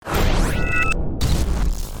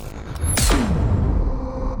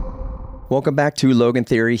Welcome back to Logan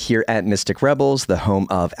Theory here at Mystic Rebels, the home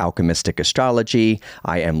of Alchemystic Astrology.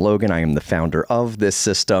 I am Logan. I am the founder of this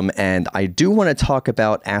system, and I do want to talk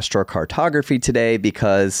about astrocartography today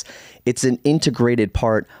because it's an integrated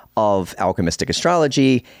part of Alchemystic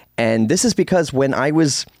Astrology. And this is because when I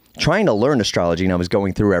was trying to learn astrology and I was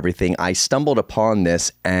going through everything, I stumbled upon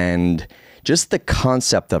this, and just the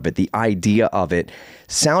concept of it, the idea of it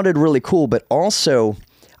sounded really cool, but also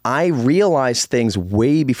I realized things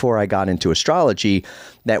way before I got into astrology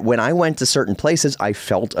that when I went to certain places, I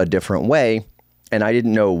felt a different way, and I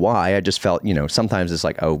didn't know why. I just felt, sometimes it's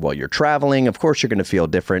like, oh, well, you're traveling. Of course, you're going to feel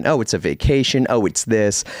different. Oh, it's a vacation. Oh, it's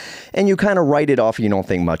this. And you kind of write it off. You don't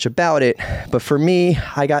think much about it. But for me,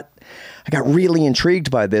 I got really intrigued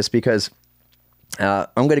by this because I'm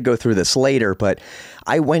going to go through this later, but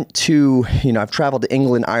I went to, I've traveled to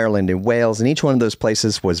England, Ireland, and Wales, and each one of those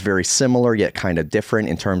places was very similar, yet kind of different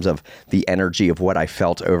in terms of the energy of what I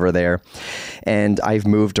felt over there. And I've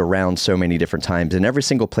moved around so many different times, and every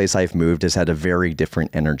single place I've moved has had a very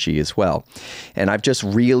different energy as well. And I've just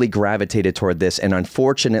really gravitated toward this, and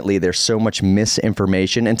unfortunately, there's so much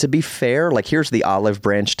misinformation. And to be fair, here's the olive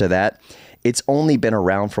branch to that. It's only been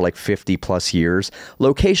around for 50 plus years.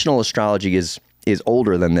 Locational astrology is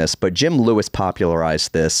older than this, but Jim Lewis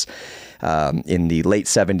popularized this in the late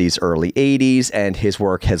 70s, early 80s, and his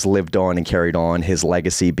work has lived on and carried on his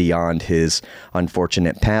legacy beyond his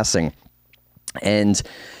unfortunate passing. And,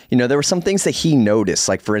 there were some things that he noticed.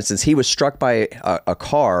 Like, for instance, he was struck by a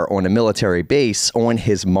car on a military base on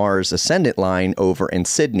his Mars ascendant line over in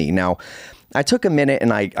Sydney. Now, I took a minute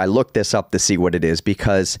and I looked this up to see what it is,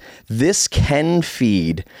 because this can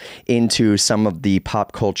feed into some of the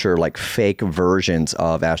pop culture, fake versions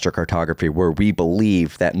of astrocartography, where we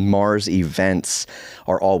believe that Mars events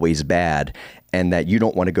are always bad and that you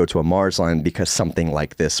don't want to go to a Mars line because something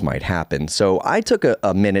like this might happen. So I took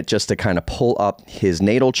a minute just to kind of pull up his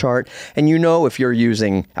natal chart. And if you're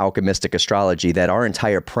using Alchemystic Astrology, that our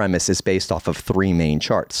entire premise is based off of three main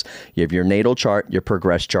charts. You have your natal chart, your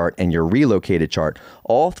progress chart, and your relocated chart.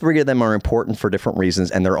 All three of them are important for different reasons,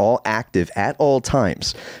 and they're all active at all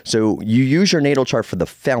times. So you use your natal chart for the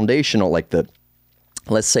foundational,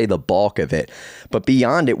 let's say the bulk of it. But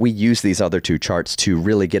beyond it, we use these other two charts to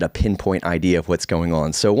really get a pinpoint idea of what's going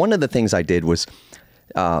on. So one of the things I did was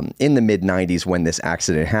in the mid-90s when this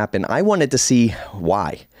accident happened, I wanted to see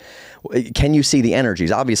why. Can you see the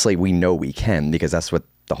energies? Obviously, we know we can, because that's what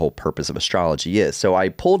the whole purpose of astrology is. So I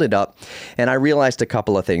pulled it up and I realized a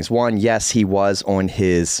couple of things. One, yes, he was on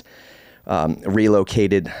his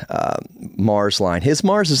relocated Mars line. His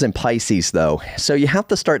Mars is in Pisces, though. So you have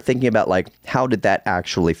to start thinking about, how did that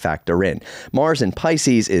actually factor in? Mars in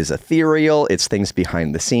Pisces is ethereal. It's things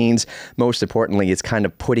behind the scenes. Most importantly, it's kind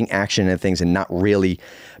of putting action in things and not really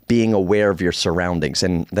being aware of your surroundings.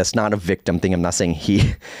 And that's not a victim thing. I'm not saying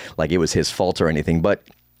it was his fault or anything, but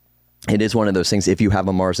it is one of those things. If you have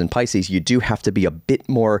a Mars in Pisces, you do have to be a bit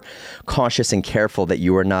more cautious and careful that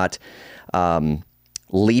you are not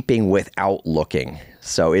leaping without looking.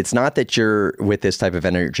 So it's not that you're with this type of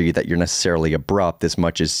energy that you're necessarily abrupt, as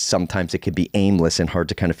much as sometimes it can be aimless and hard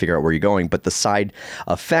to kind of figure out where you're going. But the side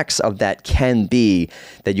effects of that can be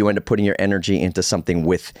that you end up putting your energy into something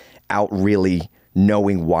without really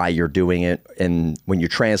knowing why you're doing it. And when you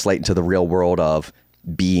translate into the real world of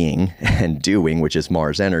being and doing, which is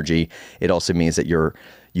Mars energy, it also means that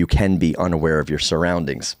you can be unaware of your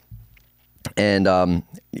surroundings. And,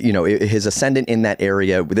 his ascendant in that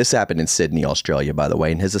area, this happened in Sydney, Australia, by the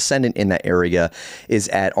way, and his ascendant in that area is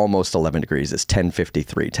at almost 11 degrees. It's 10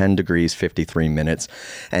 degrees, 53 minutes.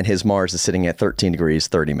 And his Mars is sitting at 13 degrees,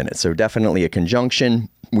 30 minutes. So definitely a conjunction.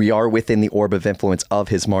 We are within the orb of influence of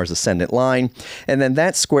his Mars ascendant line. And then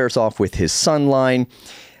that squares off with his sun line.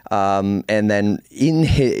 And then in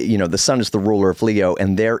his, the sun is the ruler of Leo,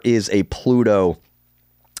 and there is a Pluto.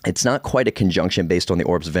 It's not quite a conjunction based on the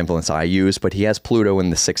orbs of influence I use, but he has Pluto in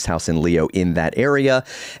the 6th house in Leo in that area.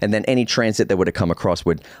 And then any transit that would have come across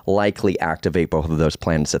would likely activate both of those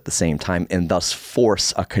planets at the same time and thus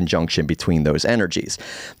force a conjunction between those energies.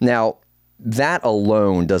 Now, that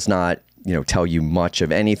alone does not tell you much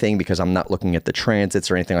of anything, because I'm not looking at the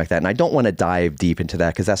transits or anything like that. And I don't want to dive deep into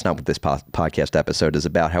that, because that's not what this podcast episode is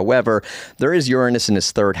about. However, there is Uranus in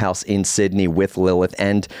his 3rd house in Sydney with Lilith,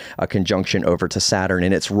 and a conjunction over to Saturn,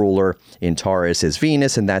 and its ruler in Taurus is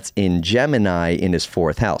Venus, and that's in Gemini in his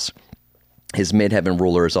 4th house. His midheaven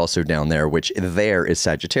ruler is also down there, which there is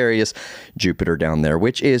Sagittarius, Jupiter down there,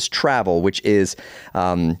 which is travel, which is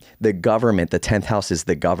the government. The 10th house is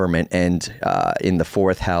the government. And in the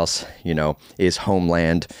 4th house, is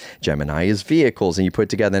homeland. Gemini is vehicles. And you put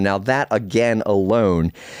together. Now that again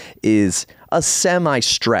alone is a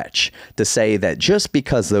semi-stretch to say that just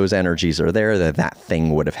because those energies are there, that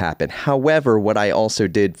thing would have happened. However, what I also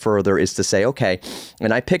did further is to say, okay,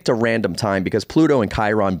 and I picked a random time because Pluto and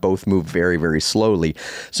Chiron both move very, very slowly.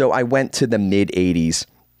 So I went to the mid-'80s.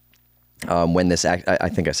 When this, I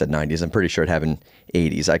think I said 90s. I'm pretty sure it happened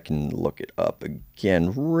 80s. I can look it up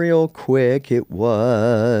again real quick. It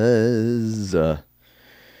was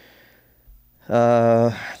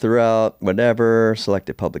throughout whatever,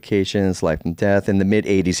 selected publications, life and death. In the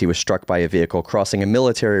mid-'80s, he was struck by a vehicle crossing a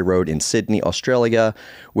military road in Sydney, Australia,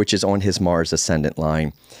 which is on his Mars ascendant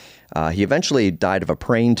line. He eventually died of a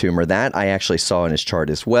brain tumor. That I actually saw in his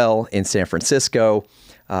chart as well in San Francisco.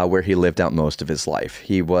 Where he lived out most of his life.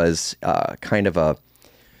 He was kind of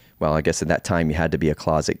well, I guess at that time he had to be a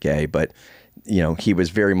closet gay, but, he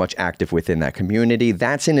was very much active within that community.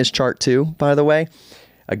 That's in his chart too, by the way.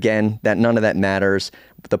 Again, none of that matters.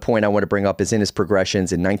 The point I want to bring up is in his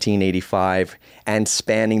progressions in 1985 and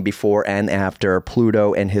spanning before and after,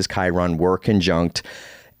 Pluto and his Chiron were conjunct.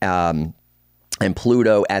 And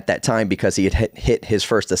Pluto at that time, because he had hit his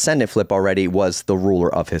first ascendant flip already, was the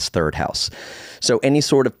ruler of his third house. So any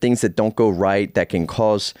sort of things that don't go right that can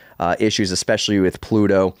cause issues, especially with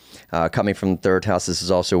Pluto coming from the third house. This is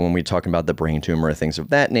also when we're talking about the brain tumor, things of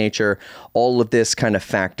that nature. All of this kind of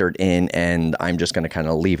factored in, and I'm just going to kind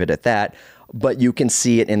of leave it at that. But you can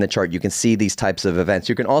see it in the chart. You can see these types of events.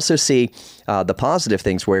 You can also see the positive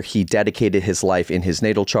things where he dedicated his life in his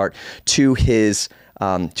natal chart to his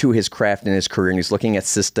craft and his career, and he's looking at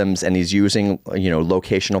systems, and he's using,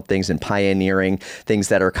 locational things and pioneering things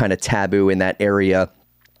that are kind of taboo in that area,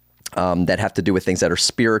 that have to do with things that are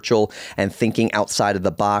spiritual and thinking outside of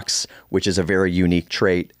the box, which is a very unique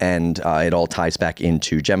trait. And it all ties back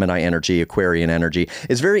into Gemini energy, Aquarian energy.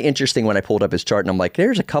 It's very interesting when I pulled up his chart, and I'm like,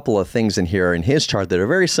 there's a couple of things in here in his chart that are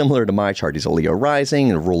very similar to my chart. He's a Leo rising,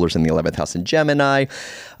 and the ruler's in the 11th house in Gemini.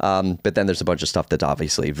 But then there's a bunch of stuff that's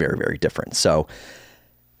obviously very, very different. So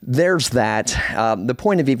there's that. The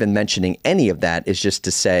point of even mentioning any of that is just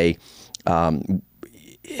to say,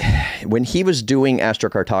 when he was doing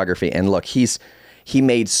astrocartography, and look, he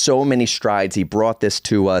made so many strides. He brought this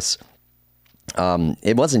to us.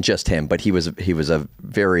 It wasn't just him, but he was a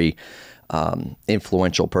very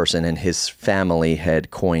influential person, and his family had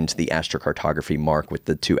coined the astrocartography mark with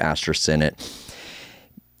the 2 asterisks in it,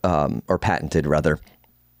 or patented rather.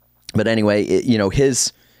 But anyway,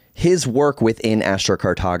 his work within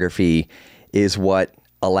astrocartography is what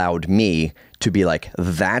allowed me to be like,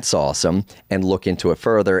 that's awesome, and look into it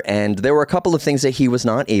further. And there were a couple of things that he was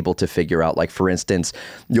not able to figure out. Like, for instance,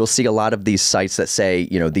 you'll see a lot of these sites that say,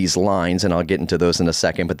 these lines, and I'll get into those in a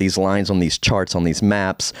second, but these lines on these charts, on these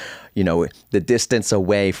maps, the distance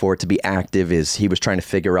away for it to be active is, he was trying to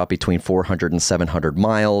figure out between 400 and 700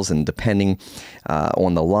 miles, and depending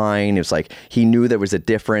on the line, it was like, he knew there was a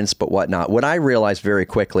difference, but whatnot. What I realized very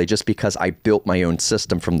quickly, just because I built my own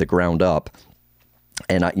system from the ground up,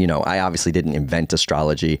 and I obviously didn't invent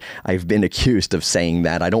astrology. I've been accused of saying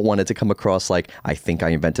that. I don't want it to come across like I think I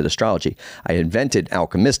invented astrology. I invented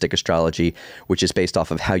alchemystic astrology, which is based off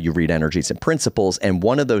of how you read energies and principles. And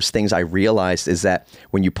one of those things I realized is that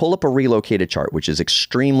when you pull up a relocated chart, which is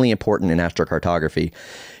extremely important in astrocartography,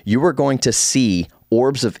 you are going to see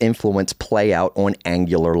orbs of influence play out on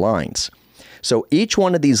angular lines. So each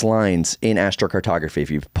one of these lines in astrocartography, if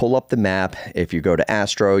you pull up the map, if you go to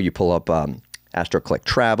Astro, you pull up AstroClick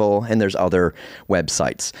Travel, and there's other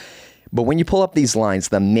websites. But when you pull up these lines,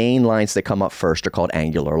 the main lines that come up first are called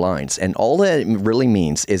angular lines. And all that really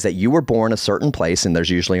means is that you were born a certain place, and there's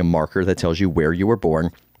usually a marker that tells you where you were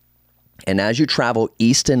born. And as you travel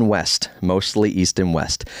east and west, mostly east and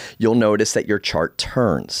west, you'll notice that your chart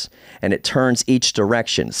turns, and it turns each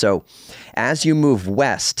direction. So as you move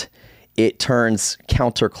west, it turns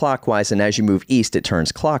counterclockwise, and as you move east, it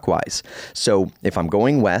turns clockwise. So if I'm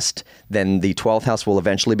going west, then the 12th house will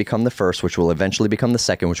eventually become the first, which will eventually become the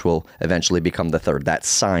second, which will eventually become the third. That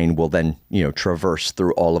sign will then, traverse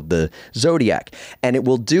through all of the zodiac. And it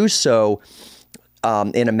will do so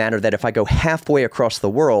in a manner that if I go halfway across the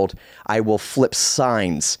world, I will flip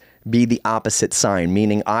signs, be the opposite sign,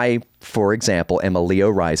 meaning I, for example, am a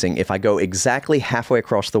Leo rising. If I go exactly halfway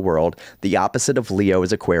across the world, the opposite of Leo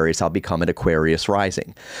is Aquarius, I'll become an Aquarius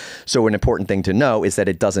rising. So an important thing to know is that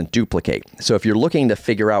it doesn't duplicate. So if you're looking to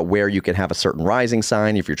figure out where you can have a certain rising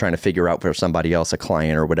sign, if you're trying to figure out for somebody else, a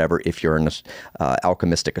client or whatever, if you're an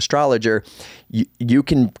alchemistic astrologer, you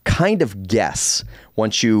can kind of guess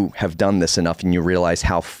once you have done this enough and you realize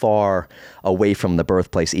how far away from the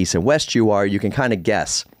birthplace east and west you are, you can kind of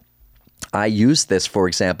guess. I use this, for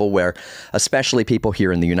example, where especially people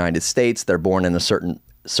here in the United States, they're born in a certain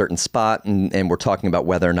certain spot, and we're talking about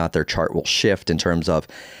whether or not their chart will shift in terms of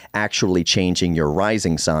actually changing your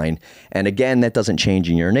rising sign. And again, that doesn't change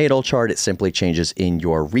in your natal chart. It simply changes in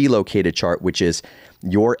your relocated chart, which is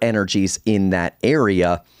your energies in that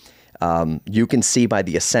area. You can see by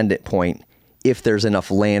the ascendant point if there's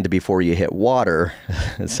enough land before you hit water,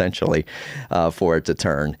 essentially, for it to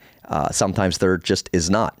turn. Sometimes there just is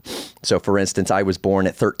not. So for instance, I was born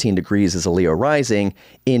at 13 degrees as a Leo rising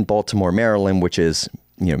in Baltimore, Maryland, which is,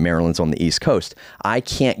 Maryland's on the East Coast. I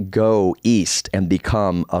can't go east and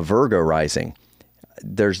become a Virgo rising.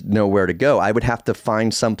 There's nowhere to go. I would have to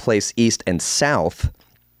find someplace east and south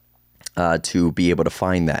to be able to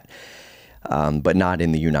find that. But not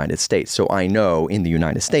in the United States. So I know in the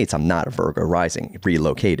United States, I'm not a Virgo rising,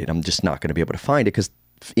 relocated. I'm just not going to be able to find it because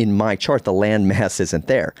in my chart, the land mass isn't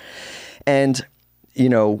there. And,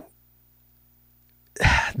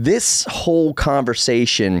 this whole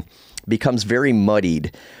conversation becomes very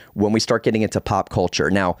muddied when we start getting into pop culture.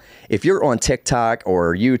 Now, if you're on TikTok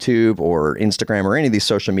or YouTube or Instagram or any of these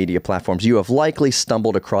social media platforms, you have likely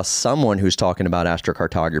stumbled across someone who's talking about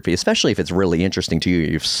astrocartography, especially if it's really interesting to you.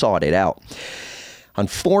 You've sought it out.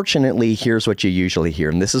 Unfortunately, here's what you usually hear,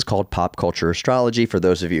 and this is called pop culture astrology. For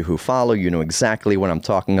those of you who follow, you know exactly what I'm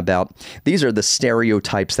talking about. These are the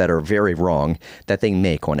stereotypes that are very wrong that they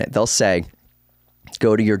make on it. They'll say,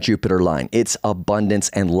 go to your Jupiter line. It's abundance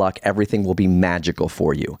and luck. Everything will be magical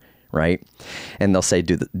for you, right? And they'll say,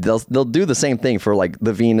 they'll do the same thing for like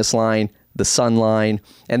the Venus line, the Sun line,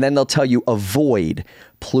 and then they'll tell you avoid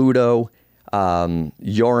Pluto,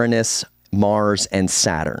 Uranus, Mars, and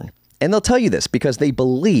Saturn. And they'll tell you this because they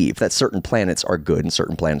believe that certain planets are good and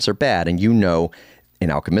certain planets are bad. And in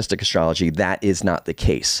alchemistic astrology, that is not the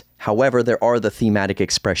case. However, there are the thematic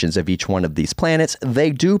expressions of each one of these planets. They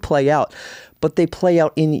do play out, but they play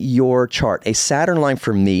out in your chart. A Saturn line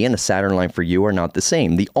for me and a Saturn line for you are not the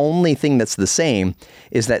same. The only thing that's the same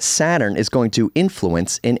is that Saturn is going to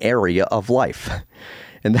influence an area of life.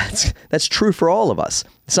 And that's true for all of us.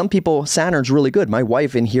 Some people, Saturn's really good. My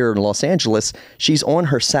wife in here in Los Angeles, she's on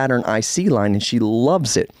her Saturn IC line and she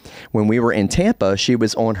loves it. When we were in Tampa, she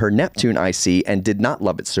was on her Neptune IC and did not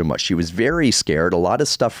love it so much. She was very scared. A lot of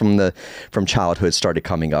stuff from childhood started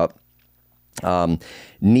coming up.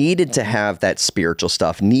 Needed to have that spiritual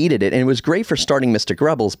stuff, needed it. And it was great for starting Mystic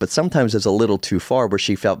Rebels, but sometimes it's a little too far where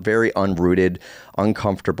she felt very unrooted,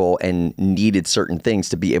 uncomfortable, and needed certain things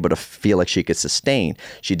to be able to feel like she could sustain.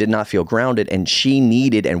 She did not feel grounded, and she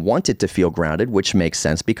needed and wanted to feel grounded, which makes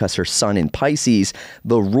sense because her sun in Pisces,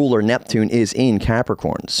 the ruler Neptune, is in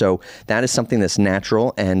Capricorn. So that is something that's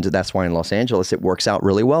natural, and that's why in Los Angeles it works out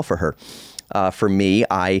really well for her. For me,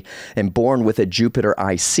 I am born with a Jupiter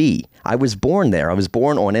IC. I was born there. I was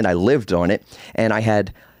born on it. I lived on it. And I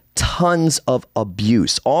had tons of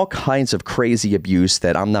abuse, all kinds of crazy abuse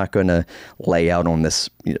that I'm not going to lay out on this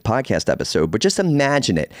podcast episode, but just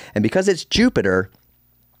imagine it. And because it's Jupiter,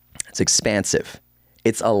 it's expansive.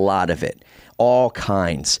 It's a lot of it, all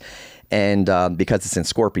kinds. And because it's in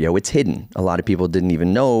Scorpio, it's hidden. A lot of people didn't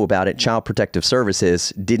even know about it. Child Protective Services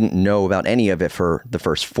didn't know about any of it for the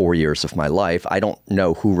first 4 years of my life. I don't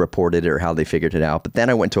know who reported it or how they figured it out. But then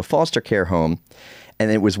I went to a foster care home,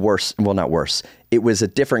 and it was worse. Well, not worse. It was a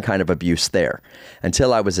different kind of abuse there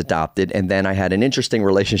until I was adopted. And then I had an interesting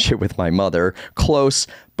relationship with my mother, close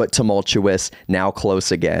but tumultuous, now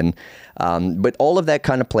close again. But all of that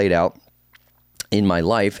kind of played out in my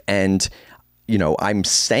life. And I'm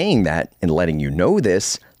saying that and letting you know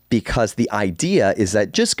this because the idea is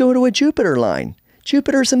that just go to a Jupiter line.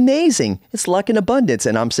 Jupiter's amazing. It's luck and abundance.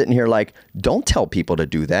 And I'm sitting here like, don't tell people to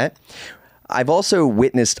do that. I've also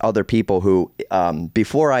witnessed other people who,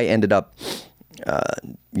 before I ended up,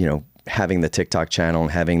 having the TikTok channel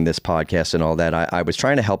and having this podcast and all that, I was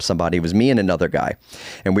trying to help somebody. It was me and another guy.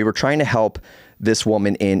 And we were trying to help this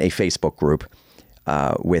woman in a Facebook group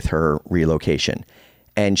with her relocation.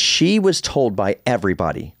 And she was told by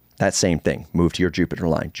everybody that same thing, move to your Jupiter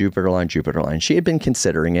line, Jupiter line, Jupiter line. She had been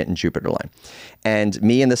considering it in Jupiter line. And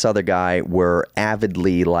me and this other guy were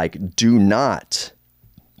avidly like, do not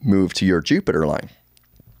move to your Jupiter line.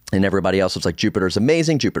 And everybody else was like, Jupiter's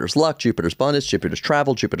amazing, Jupiter's luck, Jupiter's abundance, Jupiter's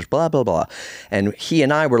travel, Jupiter's blah, blah, blah. And he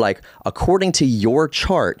and I were like, according to your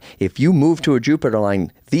chart, if you move to a Jupiter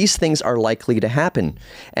line, these things are likely to happen.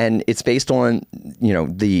 And it's based on,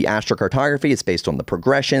 the astrocartography. It's based on the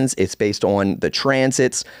progressions. It's based on the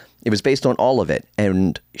transits. It was based on all of it.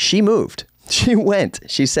 And she moved. She went.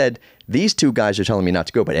 She said, these two guys are telling me not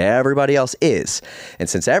to go, but everybody else is. And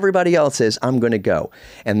since everybody else is, I'm going to go.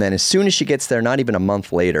 And then as soon as she gets there, not even a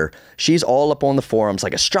month later, she's all up on the forums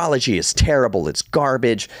like, astrology is terrible. It's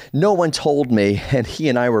garbage. No one told me. And he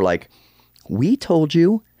and I were like, we told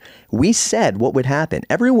you. We said what would happen.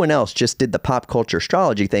 Everyone else just did the pop culture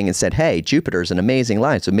astrology thing and said, hey, Jupiter's an amazing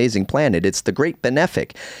line. It's an amazing planet. It's the great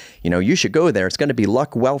benefic. You should go there. It's going to be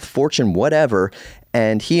luck, wealth, fortune, whatever.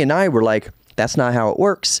 And he and I were like, that's not how it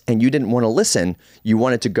works. And you didn't want to listen. You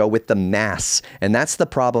wanted to go with the mass. And that's the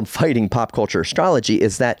problem fighting pop culture astrology,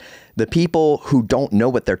 is that the people who don't know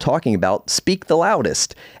what they're talking about speak the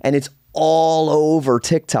loudest. And it's all over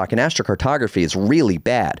TikTok, and astrocartography is really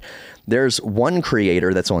bad. There's one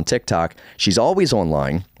creator that's on TikTok. She's always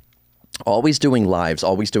online, always doing lives,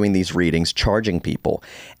 always doing these readings, charging people.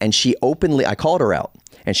 And I called her out,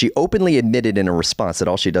 and she openly admitted in a response that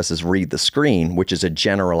all she does is read the screen, which is a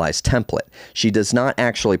generalized template. She does not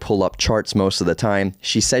actually pull up charts most of the time.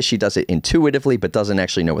 She says she does it intuitively, but doesn't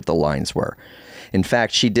actually know what the lines were. In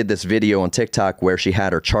fact, she did this video on TikTok where she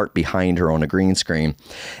had her chart behind her on a green screen,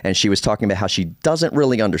 and she was talking about how she doesn't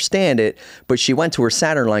really understand it, but she went to her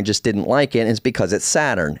Saturn line, just didn't like it, and it's because it's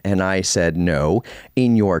Saturn. And I said, no,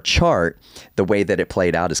 in your chart, the way that it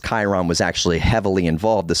played out is Chiron was actually heavily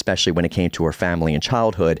involved, especially when it came to her family and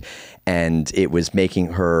childhood, and it was making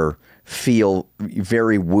her feel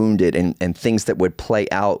very wounded, and things that would play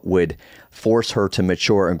out would force her to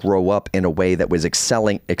mature and grow up in a way that was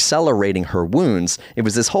accelerating her wounds. It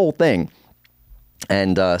was this whole thing.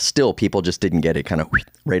 And still, people just didn't get it, kind of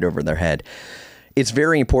right over their head. It's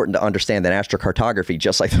very important to understand that astrocartography,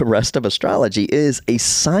 just like the rest of astrology, is a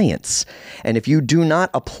science. And if you do not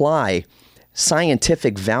apply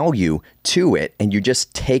scientific value to it, and you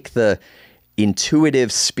just take the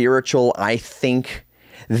intuitive, spiritual, I think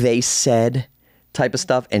they said type of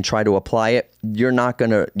stuff and try to apply it, you're not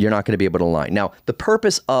gonna be able to align. Now, the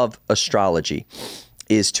purpose of astrology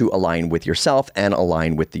is to align with yourself and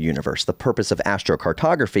align with the universe. The purpose of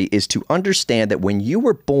astrocartography is to understand that when you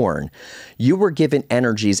were born, you were given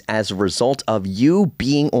energies as a result of you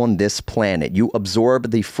being on this planet. You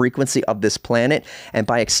absorb the frequency of this planet, and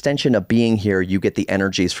by extension of being here, you get the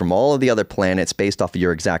energies from all of the other planets based off of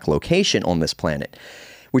your exact location on this planet,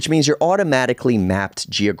 which means you're automatically mapped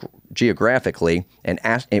geographically and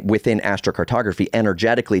within astrocartography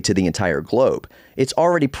energetically to the entire globe. It's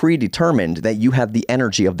already predetermined that you have the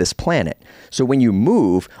energy of this planet. So when you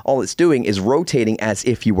move, all it's doing is rotating as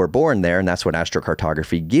if you were born there, and that's what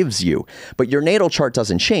astrocartography gives you. But your natal chart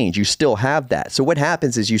doesn't change. You still have that. So what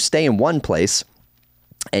happens is you stay in one place,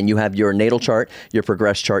 and you have your natal chart, your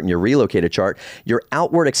progressed chart, and your relocated chart. Your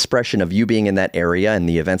outward expression of you being in that area and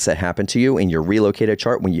the events that happen to you in your relocated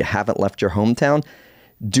chart when you haven't left your hometown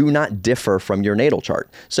do not differ from your natal chart.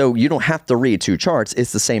 So you don't have to read two charts.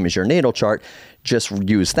 It's the same as your natal chart. Just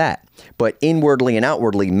use that. But inwardly and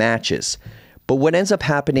outwardly matches. But what ends up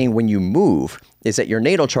happening when you move is that your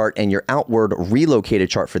natal chart and your outward relocated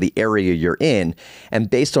chart for the area you're in, and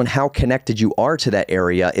based on how connected you are to that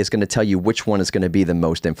area, is going to tell you which one is going to be the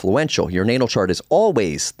most influential. Your natal chart is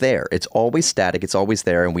always there. It's always static. It's always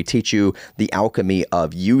there. And we teach you the alchemy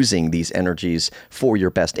of using these energies for your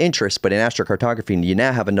best interest. But in astrocartography, you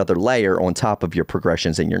now have another layer on top of your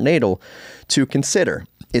progressions in your natal to consider.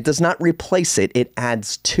 It does not replace it. It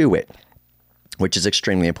adds to it, which is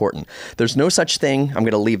extremely important. There's no such thing, I'm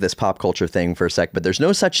going to leave this pop culture thing for a sec, but there's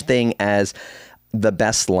no such thing as the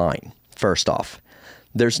best line, first off.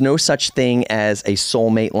 There's no such thing as a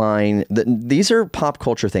soulmate line. These are pop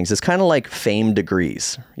culture things. It's kind of like fame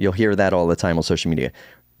degrees. You'll hear that all the time on social media.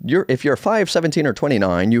 If you're 5, 17, or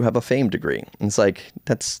 29, you have a fame degree. And it's like,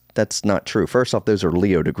 that's not true. First off, those are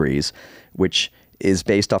Leo degrees, which is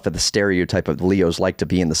based off of the stereotype of Leos like to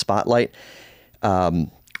be in the spotlight.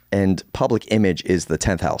 And public image is the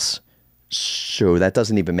 10th house. So that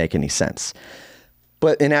doesn't even make any sense.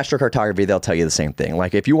 But in astrocartography, they'll tell you the same thing.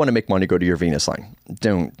 Like, if you want to make money, go to your Venus line.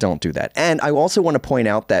 Don't do that. And I also want to point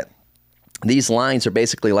out that these lines are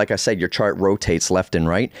basically, like I said, your chart rotates left and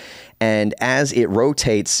right. And as it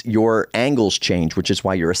rotates, your angles change, which is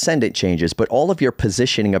why your ascendant changes. But all of your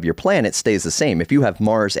positioning of your planet stays the same. If you have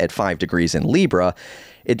Mars at 5 degrees in Libra,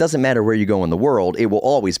 it doesn't matter where you go in the world. It will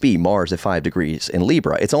always be Mars at 5 degrees in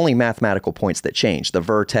Libra. It's only mathematical points that change. The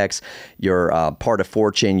vertex, your part of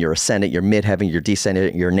fortune, your ascendant, your midheaven, your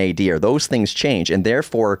descendant, your nadir, those things change. And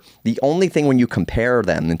therefore, the only thing when you compare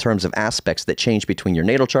them in terms of aspects that change between your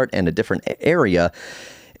natal chart and a different area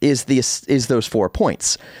is those 4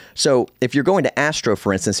 points. So if you're going to Astro,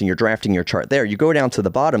 for instance, and you're drafting your chart there, you go down to the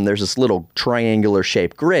bottom, there's this little triangular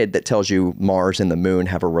shaped grid that tells you Mars and the moon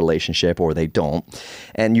have a relationship or they don't.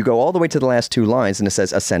 And you go all the way to the last 2 lines and it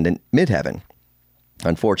says ascendant midheaven.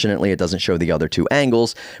 Unfortunately, it doesn't show the other 2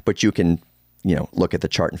 angles, but you can look at the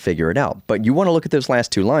chart and figure it out. But you want to look at those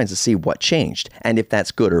last two lines to see what changed and if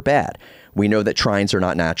that's good or bad. We know that trines are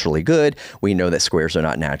not naturally good. We know that squares are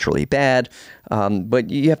not naturally bad. But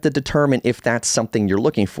you have to determine if that's something you're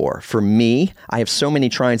looking for. For me, I have so many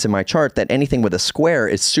trines in my chart that anything with a square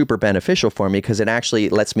is super beneficial for me because it actually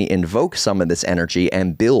lets me invoke some of this energy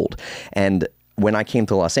and build. And when I came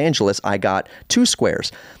to Los Angeles, I got two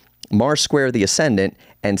squares. Mars square the ascendant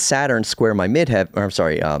and Saturn square my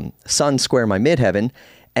midheaven, Sun square my midheaven.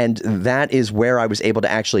 And that is where I was able to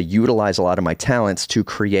actually utilize a lot of my talents to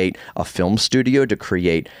create a film studio, to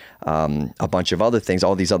create a bunch of other things,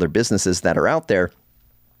 all these other businesses that are out there.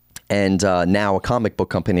 And now a comic book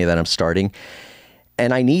company that I'm starting.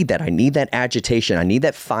 And I need that. I need that agitation. I need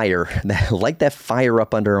that fire, like that fire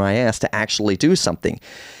up under my ass to actually do something.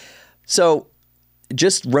 So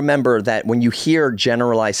just remember that when you hear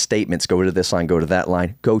generalized statements, go to this line, go to that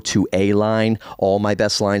line, go to a line, all my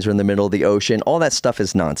best lines are in the middle of the ocean, all that stuff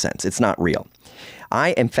is nonsense. It's not real.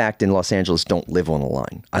 I, in fact, in Los Angeles, don't live on a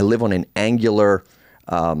line. I live on an angular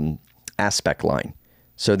aspect line.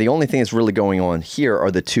 So the only thing that's really going on here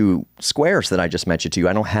are the two squares that I just mentioned to you.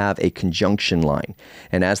 I don't have a conjunction line.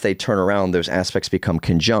 And as they turn around, those aspects become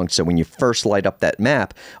conjunct. So when you first light up that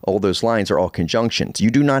map, all those lines are all conjunctions.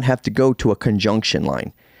 You do not have to go to a conjunction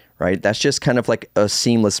line, right? That's just kind of like a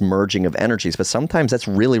seamless merging of energies. But sometimes that's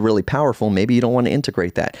really, really powerful. Maybe you don't want to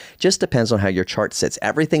integrate that. Just depends on how your chart sits.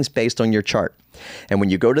 Everything's based on your chart. And when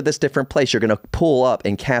you go to this different place, you're going to pull up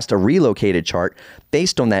and cast a relocated chart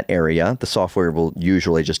based on that area. The software will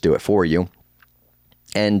usually just do it for you.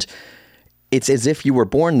 And it's as if you were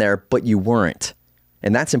born there, but you weren't.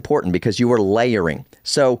 And that's important because you were layering.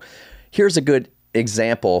 So here's a good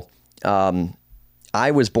example.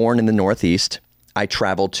 I was born in the Northeast. I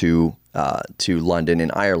traveled to London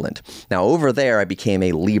and Ireland. Now over there, I became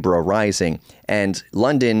a Libra rising, and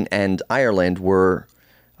London and Ireland were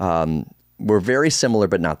very similar,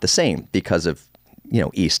 but not the same because of,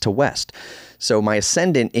 east to west. So my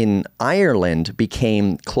ascendant in Ireland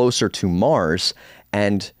became closer to Mars,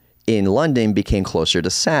 and in London became closer to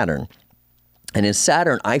Saturn. And in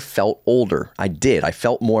Saturn, I felt older. I did. I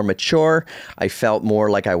felt more mature. I felt more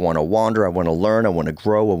like I want to wander. I want to learn. I want to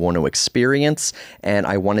grow. I want to experience. And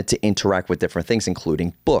I wanted to interact with different things,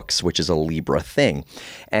 including books, which is a Libra thing.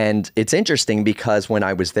 And it's interesting because when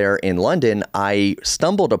I was there in London, I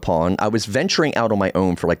was venturing out on my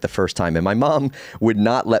own for like the first time. And my mom would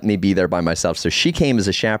not let me be there by myself. So she came as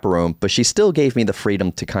a chaperone, but she still gave me the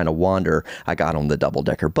freedom to kind of wander. I got on the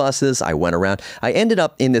double-decker buses. I went around. I ended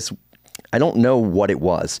up in this, I don't know what it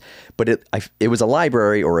was, but it was a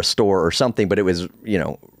library or a store or something, but it was,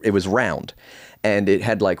 it was round, and it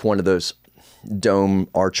had like one of those dome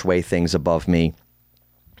archway things above me.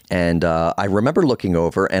 And I remember looking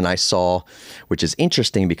over and I saw, which is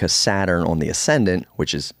interesting because Saturn on the ascendant,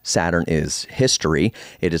 Saturn is history.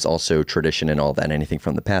 It is also tradition and all that, anything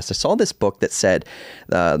from the past. I saw this book that said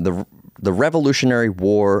the Revolutionary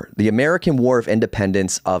War, the American War of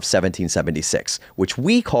Independence of 1776, which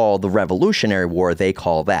we call the Revolutionary War, they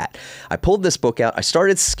call that. I pulled this book out. I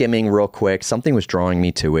started skimming real quick. Something was drawing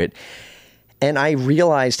me to it. And I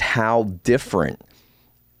realized how different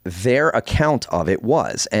their account of it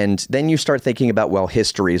was. And then you start thinking about, well,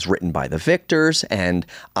 history is written by the victors, and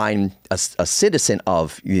I'm a citizen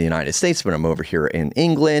of the United States, but I'm over here in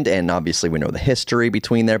England, and obviously we know the history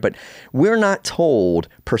between there, but we're not told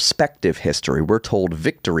perspective history. We're told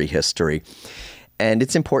victory history. And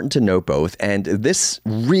it's important to know both. And this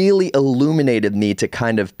really illuminated me to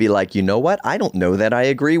kind of be like, you know what? I don't know that I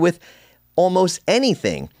agree with almost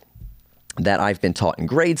anything that I've been taught in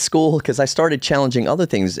grade school, because I started challenging other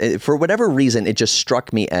things. For whatever reason, it just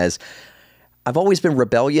struck me as I've always been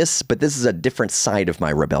rebellious, but this is a different side of my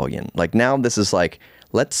rebellion. Like now this is like,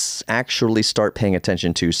 let's actually start paying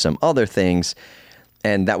attention to some other things.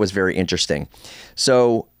 And that was very interesting.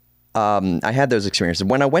 So I had those experiences.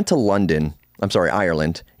 When I went to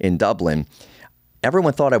Ireland, in Dublin,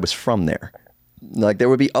 everyone thought I was from there. Like there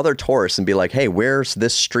would be other tourists and be like, hey, where's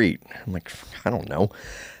this street? I'm like, I don't know.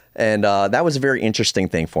 And that was a very interesting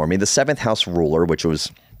thing for me. The seventh house ruler, which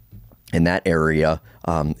was in that area,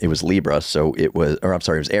 it was Libra. So it was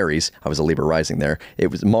Aries. I was a Libra rising there.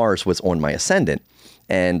 Mars was on my ascendant.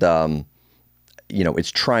 And,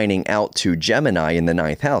 it's trining out to Gemini in the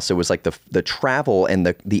ninth house. So it was like the travel and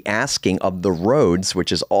the asking of the roads,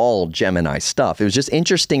 which is all Gemini stuff. It was just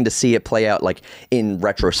interesting to see it play out like in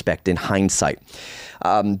retrospect, in hindsight.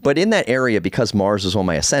 But in that area, because Mars was on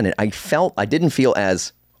my ascendant, I didn't feel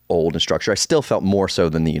as old in structure. I still felt more so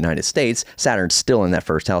than the United States. Saturn's still in that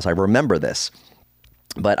first house. I remember this.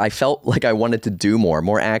 But I felt like I wanted to do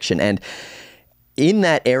more action. And in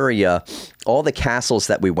that area, all the castles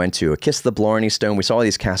that we went to, a Kiss of the Blarney Stone, we saw all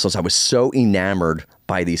these castles. I was so enamored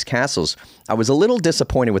by these castles. I was a little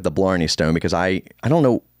disappointed with the Blarney Stone because I don't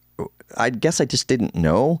know, I guess I just didn't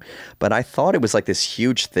know, but I thought it was like this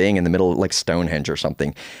huge thing in the middle of like Stonehenge or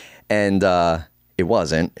something. And it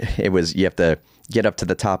wasn't. It was, you have to get up to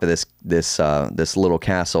the top of this little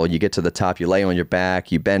castle. You get to the top, you lay on your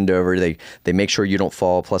back, you bend over, they make sure you don't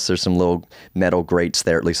fall. Plus there's some little metal grates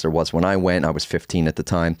there. At least there was when I went. I was 15 at the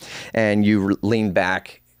time. And you lean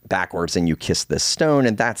backwards and you kiss this stone,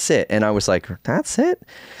 and that's it. And I was like, that's it?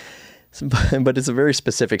 But it's a very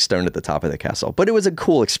specific stone at the top of the castle. But it was a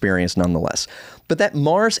cool experience nonetheless. But that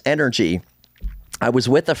Mars energy, I was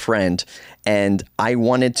with a friend and I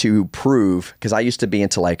wanted to prove, because I used to be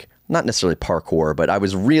into like, not necessarily parkour, but I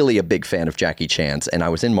was really a big fan of Jackie Chan's, and I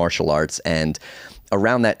was in martial arts. And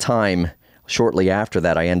around that time, shortly after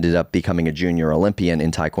that, I ended up becoming a junior Olympian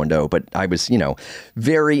in Taekwondo. But I was,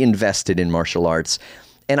 very invested in martial arts.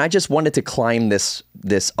 And I just wanted to climb this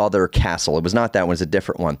other castle. It was not that one, it was a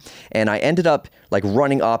different one. And I ended up like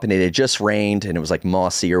running up, and it had just rained and it was like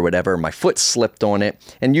mossy or whatever. My foot slipped on it.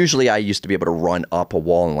 And usually I used to be able to run up a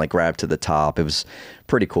wall and like grab to the top. It was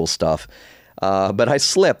pretty cool stuff. But I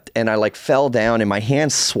slipped and I like fell down and my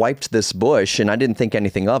hand swiped this bush and I didn't think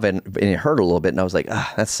anything of it, and it hurt a little bit. And I was like,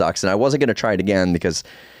 that sucks. And I wasn't going to try it again because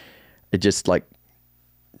it just like,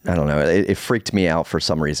 I don't know, it freaked me out for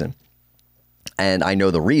some reason. And I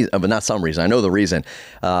know the reason, but not some reason. I know the reason.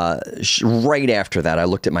 Right after that, I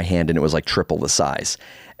looked at my hand and it was like triple the size.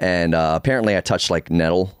 And apparently I touched like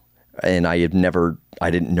nettle, and I didn't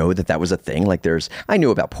know that was a thing. Like I knew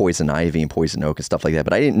about poison ivy and poison oak and stuff like that,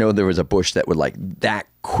 but I didn't know there was a bush that would like that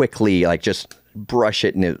quickly, like just brush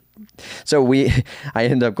it. And I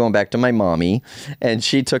ended up going back to my mommy, and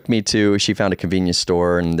she found a convenience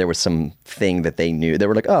store, and there was some thing that they knew. They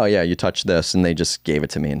were like, oh yeah, you touched this, and they just gave it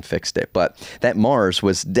to me and fixed it. But that Mars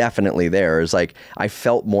was definitely there. It was like, I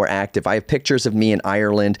felt more active. I have pictures of me in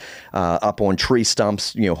Ireland, up on tree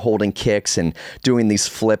stumps, holding kicks and doing these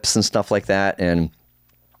flips and stuff like that. And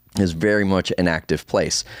it was very much an active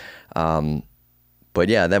place. But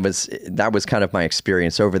yeah, that was kind of my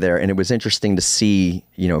experience over there. And it was interesting to see,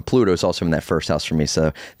 Pluto's also in that first house for me.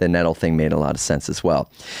 So the nettle thing made a lot of sense as well.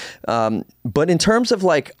 But in terms of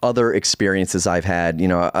like other experiences I've had,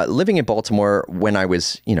 living in Baltimore when I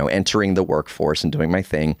was, entering the workforce and doing my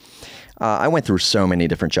thing, I went through so many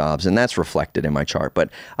different jobs, and that's reflected in my chart.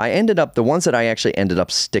 But the ones that I actually ended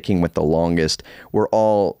up sticking with the longest were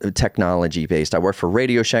all technology based. I worked for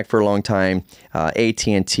Radio Shack for a long time,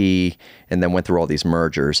 AT&T, and then went through all these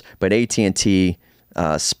mergers. But AT&T,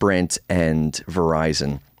 Sprint, and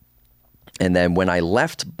Verizon. And then when I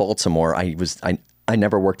left Baltimore, I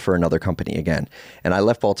never worked for another company again. And I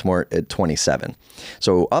left Baltimore at 27.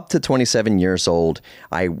 So up to 27 years old,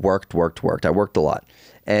 I worked. I worked a lot.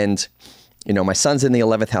 And, my son's in the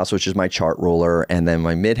 11th house, which is my chart ruler. And then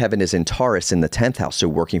my midheaven is in Taurus in the 10th house. So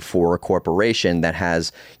working for a corporation that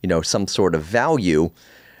has, some sort of value,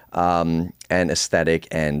 and aesthetic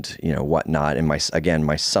and, whatnot. And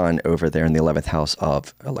my son over there in the 11th house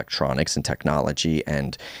of electronics and technology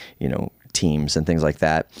and, teams and things like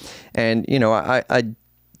that. And, I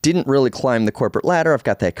didn't really climb the corporate ladder. I've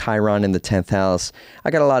got that Chiron in the 10th house.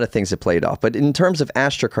 I got a lot of things that played off. But in terms of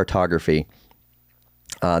astrocartography,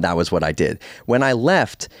 that was what I did. When I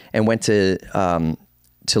left and went to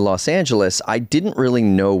Los Angeles, I didn't really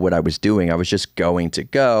know what I was doing. I was just going to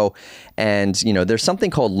go. And, there's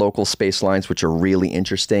something called local space lines, which are really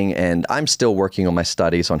interesting. And I'm still working on my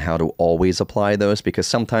studies on how to always apply those, because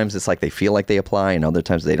sometimes it's like they feel like they apply and other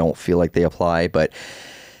times they don't feel like they apply. But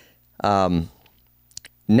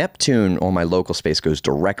Neptune on my local space goes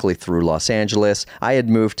directly through Los Angeles. I had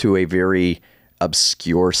moved to a very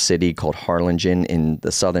obscure city called Harlingen in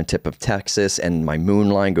the southern tip of Texas, and my moon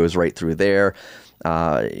line goes right through there.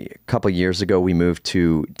 A couple of years ago, we moved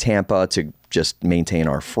to Tampa to just maintain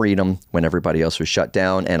our freedom when everybody else was shut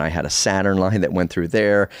down, and I had a Saturn line that went through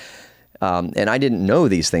there. And I didn't know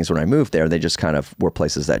these things when I moved there. They just kind of were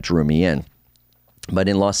places that drew me in. But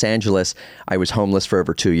in Los Angeles, I was homeless for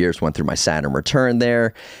over 2 years, went through my Saturn return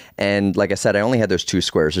there. And like I said, I only had those two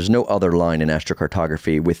squares. There's no other line in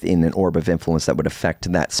astrocartography within an orb of influence that would affect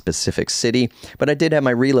that specific city. But I did have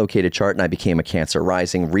my relocated chart, and I became a Cancer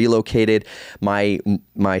rising, relocated. My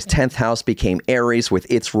 10th house became Aries with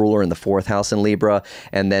its ruler in the 4th house in Libra.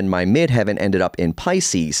 And then my midheaven ended up in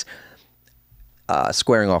Pisces,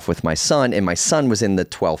 squaring off with my sun. And my sun was in the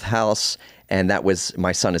 12th house. And that was,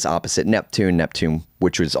 my sun is opposite Neptune,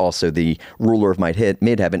 which was also the ruler of my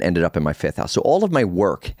midheaven, ended up in my 5th house. So all of my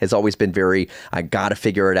work has always been I got to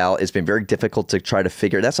figure it out. It's been very difficult to try to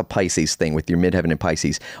figure. That's a Pisces thing with your midheaven in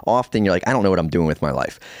Pisces. Often you're like, I don't know what I'm doing with my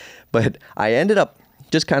life. But I ended up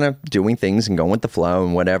just kind of doing things and going with the flow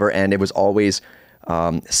and whatever. And it was always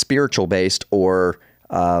spiritual based or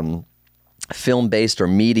film based or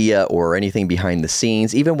media or anything behind the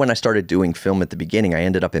scenes. Even when I started doing film at the beginning, I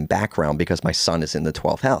ended up in background because my sun is in the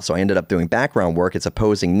 12th house. So I ended up doing background work. It's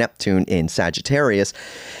opposing Neptune in Sagittarius.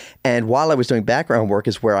 And while I was doing background work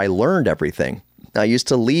is where I learned everything. I used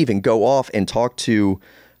to leave and go off and talk to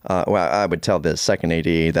I would tell the second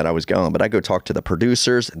AD that I was going, but I go talk to the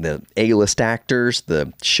producers, the A-list actors,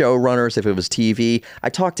 the showrunners, if it was TV. I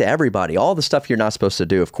talked to everybody, all the stuff you're not supposed to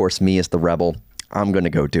do. Of course, me as the rebel, I'm going to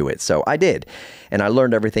go do it. So I did. And I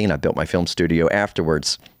learned everything, and I built my film studio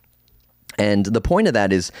afterwards. And the point of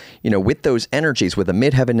that is, with those energies, with a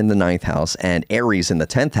midheaven in the 9th house and Aries in the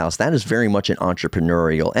 10th house, that is very much an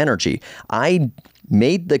entrepreneurial energy. I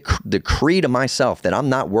made the decree to myself that I'm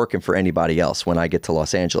not working for anybody else when I get to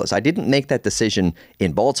Los Angeles. I didn't make that decision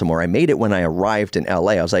in Baltimore. I made it when I arrived in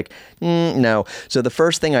LA. I was like, no. So the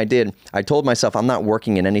first thing I did, I told myself I'm not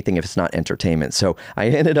working in anything if it's not entertainment. So I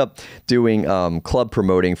ended up doing club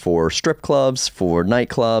promoting for strip clubs, for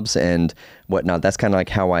nightclubs and whatnot. That's kind of like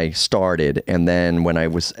how I started. And then when I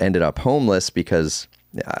ended up homeless, because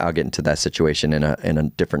I'll get into that situation in a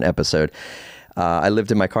different episode, I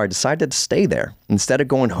lived in my car. I decided to stay there instead of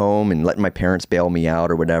going home and letting my parents bail me out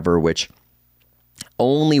or whatever, which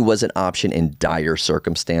only was an option in dire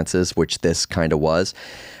circumstances, which this kind of was.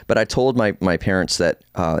 But I told my parents that,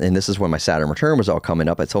 and this is when my Saturn return was all coming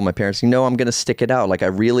up, I told my parents, I'm going to stick it out. Like, I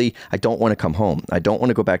don't want to come home. I don't want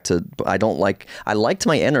to go back to, I liked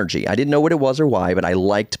my energy. I didn't know what it was or why, but I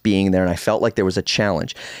liked being there and I felt like there was a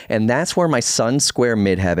challenge. And that's where my Sun square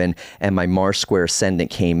midheaven and my Mars square ascendant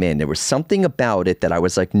came in. There was something about it that I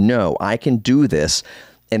was like, no, I can do this.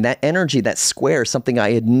 And that energy, that square, is something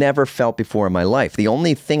I had never felt before in my life. The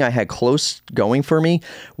only thing I had close going for me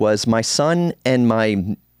was my sun and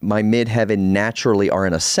my midheaven naturally are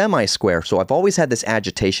in a semi-square. So I've always had this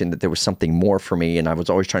agitation that there was something more for me, and I was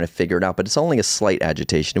always trying to figure it out. But it's only a slight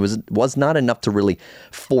agitation. It was not enough to really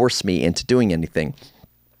force me into doing anything.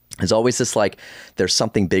 There's always this like, there's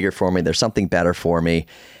something bigger for me. There's something better for me.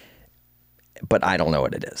 But I don't know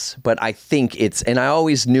what it is. But I think and I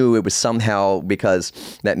always knew it was somehow because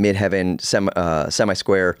that midheaven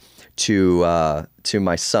semi-square to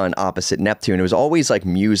my sun opposite Neptune. It was always like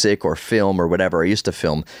music or film or whatever. I used to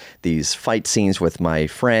film these fight scenes with my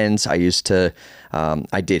friends. I used to,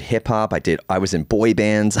 I did hip hop. I was in boy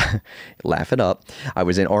bands, laugh it up. I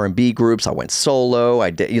was in R&B groups. I went solo.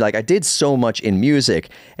 I did so much in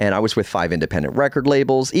music, and I was with 5 independent record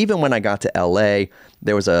labels. Even when I got to LA,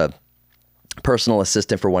 there was a personal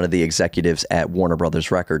assistant for one of the executives at Warner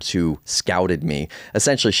Brothers Records who scouted me.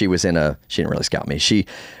 Essentially, she didn't really scout me. She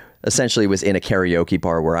essentially was in a karaoke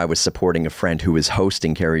bar where I was supporting a friend who was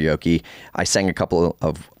hosting karaoke. I sang a couple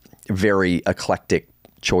of very eclectic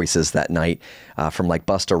choices that night, from like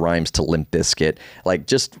Busta Rhymes to Limp Bizkit, like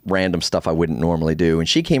just random stuff I wouldn't normally do. And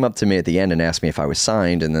she came up to me at the end and asked me if I was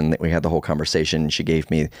signed, and then we had the whole conversation. She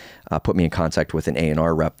put me in contact with an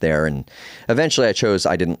A&R rep there, and eventually I chose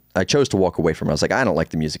to walk away from it. I was like, I don't like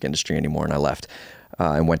the music industry anymore, and I left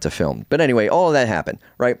and went to film. But anyway, all of that happened,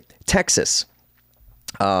 right? Texas.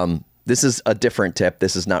 This is a different tip.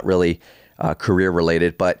 This is not really career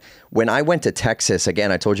related, but when I went to Texas,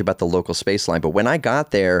 again, I told you about the local space line, but when I got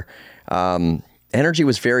there, energy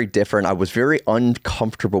was very different. I was very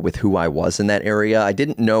uncomfortable with who I was in that area. I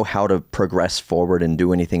didn't know how to progress forward and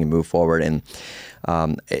do anything and move forward. And,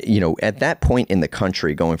 at that point in the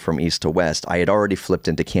country, going from east to west, I had already flipped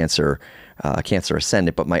into Cancer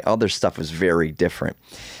ascendant, but my other stuff was very different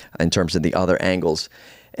in terms of the other angles.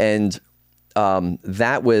 And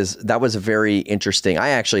that was a very interesting. I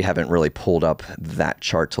actually haven't really pulled up that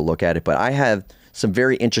chart to look at it, but I had some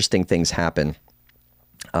very interesting things happen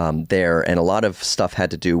there, and a lot of stuff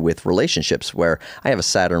had to do with relationships, where I have a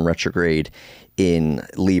Saturn retrograde in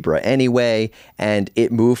Libra anyway, and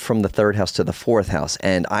it moved from the 3rd house to the 4th house,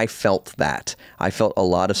 and I felt that. I felt a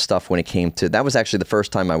lot of stuff when it came to, that was actually the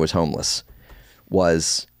first time I was homeless,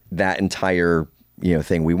 was that entire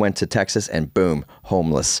thing. We went to Texas and boom,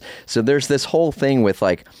 homeless. So there's this whole thing with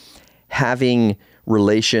like having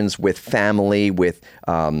relations with family, with,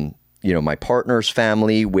 my partner's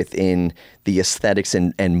family, within the aesthetics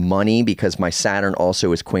and money, because my Saturn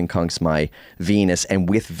also is quincunx my Venus, and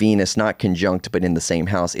with Venus, not conjunct, but in the same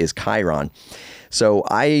house, is Chiron. So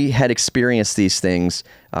I had experienced these things,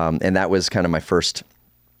 and that was kind of my first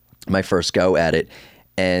my first go at it.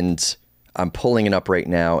 And I'm pulling it up right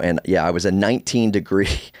now. And yeah, I was a 19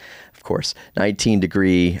 degree, of course, 19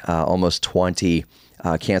 degree, almost 20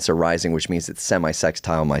 Cancer rising, which means it's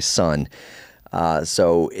semi-sextile my sun.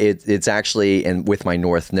 So it's actually, and with my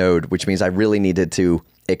North Node, which means I really needed to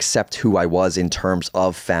accept who I was in terms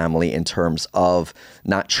of family, in terms of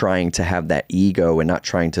not trying to have that ego and not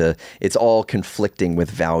trying to, it's all conflicting with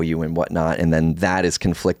value and whatnot. And then that is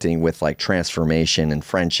conflicting with like transformation and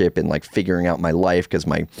friendship and like figuring out my life, because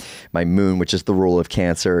my moon, which is the rule of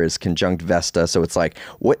Cancer, is conjunct Vesta. So it's like,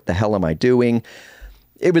 what the hell am I doing?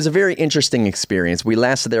 It was a very interesting experience. We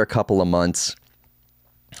lasted there a couple of months,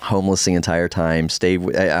 homeless the entire time.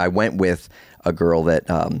 I went with a girl that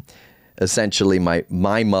essentially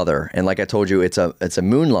my mother, and like I told you, it's a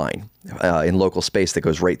moon line in local space that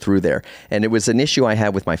goes right through there. And it was an issue I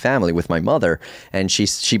had with my family, with my mother. And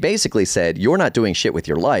she basically said, you're not doing shit with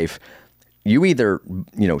your life. You either,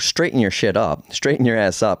 straighten your shit up, straighten your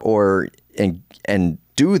ass up, and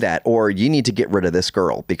do that, or you need to get rid of this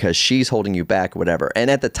girl because she's holding you back, whatever.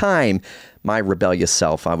 And at the time, my rebellious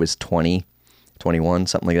self, I was 20, 21,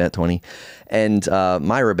 something like that, 20. And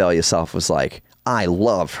my rebellious self was like, I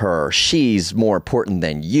love her. She's more important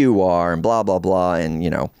than you are, and blah, blah, blah. And,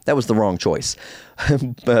 that was the wrong choice.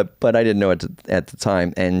 but I didn't know it at the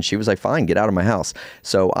time. And she was like, fine, get out of my house.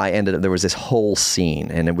 So I ended up, there was this whole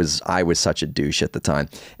scene, and I was such a douche at the time.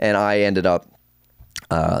 And I ended up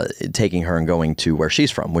taking her and going to where she's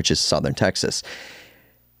from, which is Southern Texas.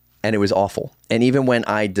 And it was awful. And even when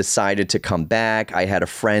I decided to come back, I had a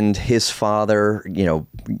friend, his father,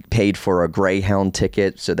 paid for a Greyhound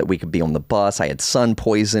ticket so that we could be on the bus. I had sun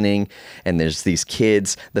poisoning, and there's these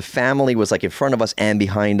kids. The family was like in front of us and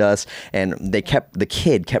behind us, and the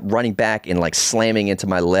kid kept running back and like slamming into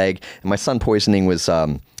my leg. And my sun poisoning was,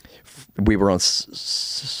 we were on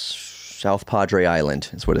South Padre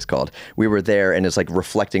Island, is what it's called. We were there, and it's like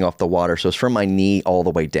reflecting off the water. So it's from my knee all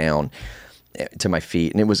the way down to my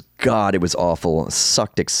feet, and it was awful. It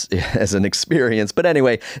sucked as an experience. But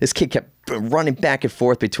anyway, this kid kept running back and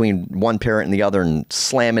forth between one parent and the other and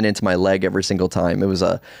slamming into my leg every single time. It was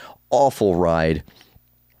a awful ride.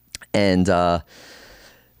 And there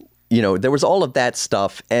was all of that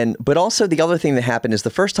stuff. But also the other thing that happened is the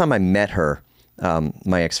first time I met her,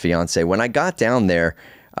 my ex-fiance, when I got down there,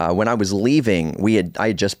 when I was leaving, I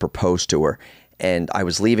had just proposed to her. And I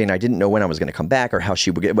was leaving. I didn't know when I was going to come back or how she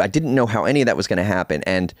would get. I didn't know how any of that was going to happen.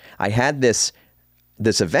 And I had this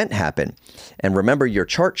event happen. And remember, your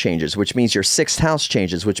chart changes, which means your sixth house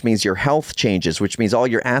changes, which means your health changes, which means all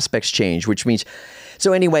your aspects change, which means.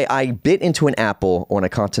 So anyway, I bit into an apple on a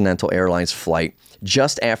Continental Airlines flight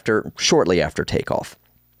shortly after takeoff.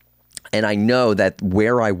 And I know that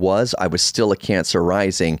where I was still a Cancer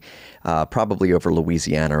rising, probably over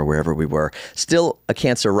Louisiana or wherever we were, still a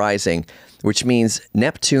Cancer rising, which means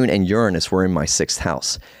Neptune and Uranus were in my sixth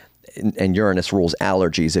house. And Uranus rules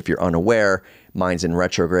allergies, if you're unaware. Mine's in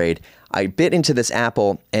retrograde. I bit into this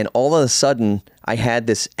apple, and all of a sudden, I had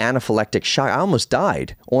this anaphylactic shock. I almost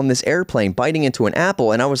died on this airplane biting into an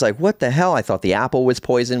apple, and I was like, what the hell? I thought the apple was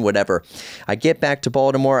poison, whatever. I get back to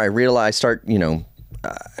Baltimore. I realize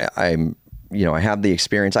I have the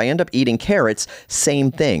experience. I end up eating carrots,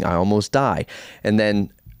 same thing. I almost die. And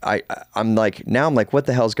then I'm like, what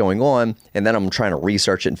the hell's going on? And then I'm trying to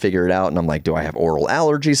research it and figure it out. And I'm like, do I have oral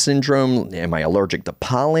allergy syndrome? Am I allergic to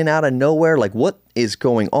pollen out of nowhere? Like, what is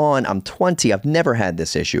going on? I'm 20. I've never had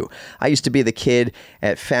this issue. I used to be the kid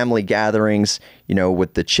at family gatherings,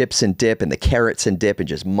 with the chips and dip and the carrots and dip and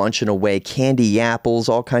just munching away, candy apples,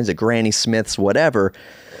 all kinds of Granny Smiths, whatever.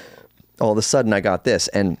 All of a sudden I got this.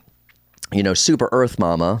 And Super Earth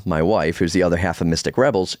Mama, my wife, who's the other half of Mystic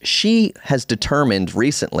Rebels, she has determined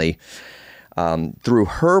recently, through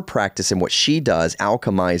her practice and what she does,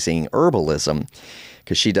 alchemizing herbalism,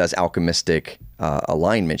 because she does alchemistic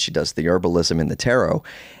alignment, she does the herbalism in the tarot,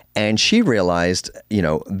 and she realized,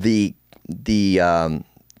 the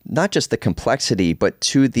not just the complexity, but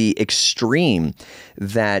to the extreme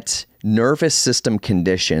that nervous system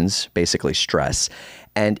conditions, basically stress,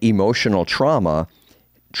 and emotional trauma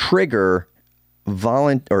trigger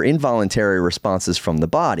involuntary responses from the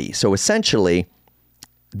body. So essentially,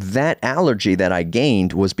 that allergy that I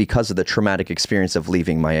gained was because of the traumatic experience of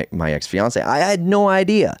leaving my ex-fiance. I had no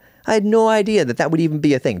idea. that would even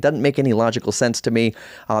be a thing. Doesn't make any logical sense to me.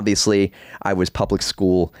 Obviously, I was public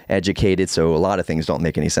school educated, so a lot of things don't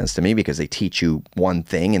make any sense to me because they teach you one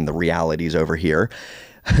thing and the reality's over here.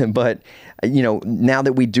 But, now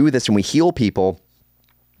that we do this and we heal people,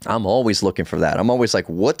 I'm always looking for that. I'm always like,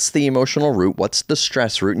 what's the emotional root? What's the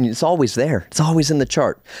stress root? And it's always there. It's always in the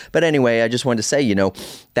chart. But anyway, I just wanted to say,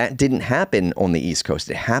 that didn't happen on the East Coast.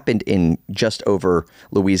 It happened in just over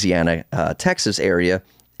Louisiana, Texas area.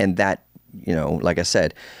 And that, like I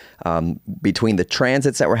said, between the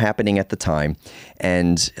transits that were happening at the time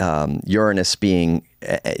and Uranus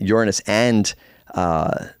and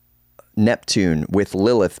Neptune with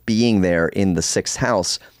Lilith being there in the 6th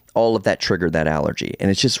house, all of that triggered that allergy.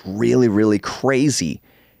 And it's just really, really crazy,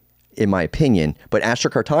 in my opinion. But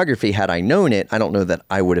astrocartography, had I known it, I don't know that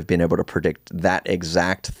I would have been able to predict that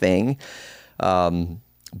exact thing.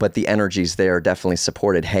 But the energies there definitely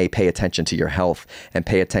supported, hey, pay attention to your health and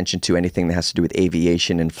pay attention to anything that has to do with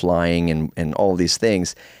aviation and flying and all these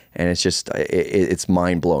things. And it's just, it's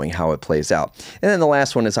mind-blowing how it plays out. And then the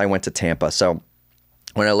last one is I went to Tampa. So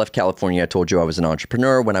when I left California, I told you I was an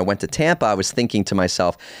entrepreneur. When I went to Tampa, I was thinking to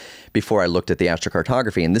myself before I looked at the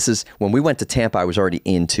astrocartography, and this is when we went to Tampa, I was already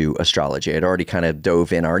into astrology. I'd already kind of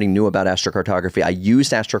dove in. I already knew about astrocartography. I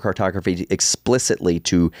used astrocartography explicitly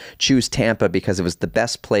to choose Tampa because it was the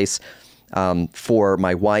best place for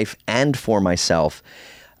my wife and for myself,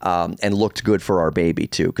 and looked good for our baby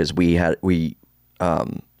too, because we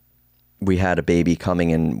had a baby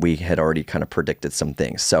coming and we had already kind of predicted some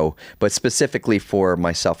things. So, but specifically for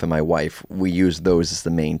myself and my wife, we used those as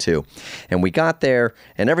the main two. And we got there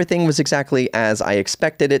and everything was exactly as I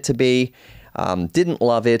expected it to be. Didn't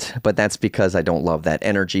love it, but that's because I don't love that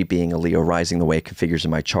energy being a Leo rising the way it configures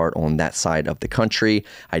in my chart on that side of the country.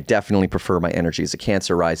 I definitely prefer my energy as a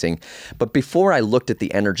Cancer rising. But before I looked at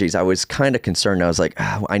the energies, I was kind of concerned. I was like,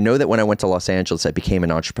 I know that when I went to Los Angeles, I became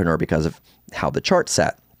an entrepreneur because of how the chart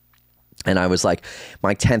sat. And I was like,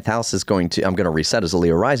 my 10th house I'm going to reset as a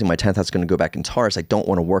Leo rising. My 10th house is going to go back in Taurus. I don't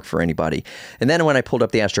want to work for anybody. And then when I pulled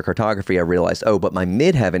up the astrocartography, I realized, but my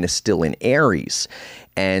midheaven is still in Aries.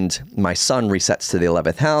 And my sun resets to the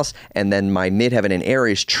 11th house. And then my midheaven in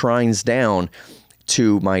Aries trines down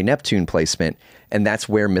to my Neptune placement. And that's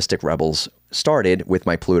where Mystic Rebels started with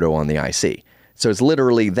my Pluto on the IC. So it's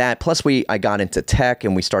literally that. Plus, I got into tech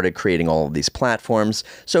and we started creating all of these platforms.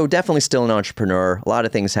 So definitely still an entrepreneur, a lot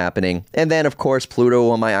of things happening. And then, of course, Pluto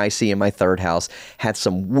on my IC in my 3rd house had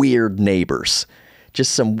some weird neighbors.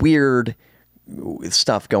 Just some weird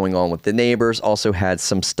stuff going on with the neighbors. Also had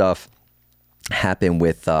some stuff happen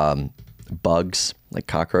with bugs, like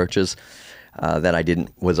cockroaches. That I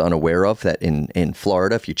was unaware of, that in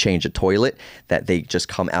Florida, if you change a toilet, that they just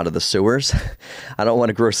come out of the sewers. I don't want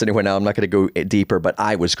to gross anyone out. I'm not going to go deeper, but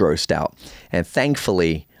I was grossed out. And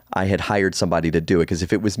thankfully, I had hired somebody to do it, because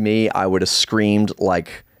if it was me, I would have screamed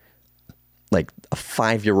like a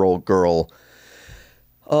 5-year-old girl.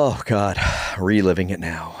 Oh, God, reliving it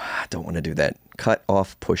now. I don't want to do that. Cut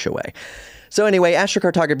off, push away. So anyway,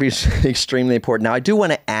 astrocartography is extremely important. Now, I do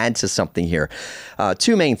want to add to something here.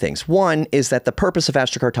 2 main things. One is that the purpose of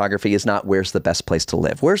astrocartography is not where's the best place to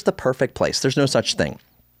live. Where's the perfect place? There's no such thing.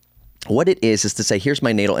 What it is to say, here's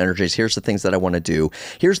my natal energies, here's the things that I want to do,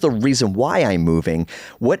 here's the reason why I'm moving,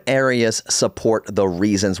 what areas support the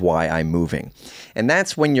reasons why I'm moving. And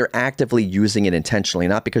that's when you're actively using it intentionally,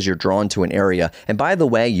 not because you're drawn to an area. And by the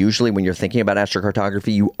way, usually when you're thinking about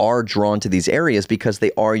astrocartography, you are drawn to these areas because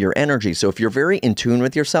they are your energy. So if you're very in tune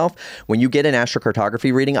with yourself, when you get an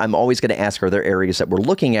astrocartography reading, I'm always going to ask, are there areas that we're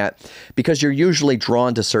looking at? Because you're usually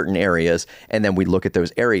drawn to certain areas, and then we look at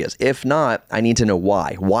those areas. If not, I need to know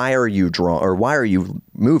why. Why are you drawn, or why are you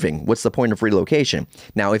moving? What's the point of relocation?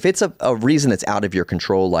 Now, if it's a reason that's out of your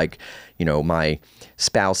control, like, my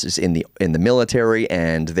spouse is in the military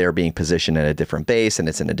and they're being positioned at a different base and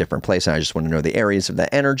it's in a different place, and I just want to know the areas of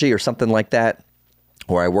that energy or something like that,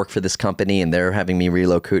 or I work for this company and they're having me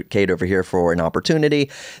relocate over here for an opportunity,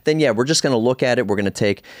 then yeah, we're just going to look at it. We're going to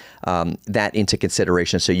take that into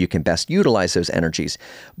consideration so you can best utilize those energies.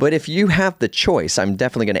 But if you have the choice, I'm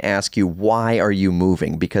definitely going to ask you, why are you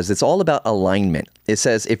moving? Because it's all about alignment. It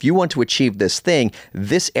says, if you want to achieve this thing,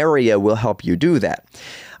 this area will help you do that.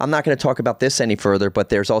 I'm not going to talk about this any further, but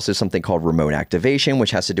there's also something called remote activation, which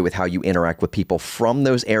has to do with how you interact with people from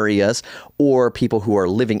those areas, or people who are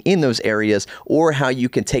living in those areas, or how you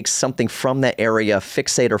can take something from that area,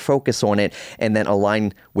 fixate or focus on it, and then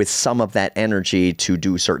align with some of that energy to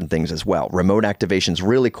do certain things as well. Remote activation is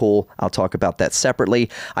really cool. I'll talk about that separately.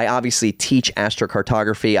 I obviously teach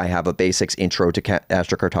astrocartography. I have a basics intro to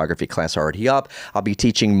astrocartography class already up. I'll be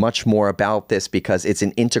teaching much more about this because it's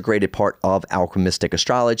an integrated part of alchemistic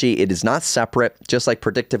astrology. It is not separate, just like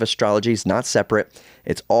predictive astrology is not separate.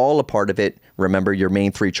 It's all a part of it. Remember, your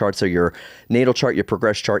main 3 charts are your natal chart, your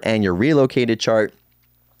progress chart, and your relocated chart.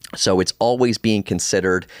 So it's always being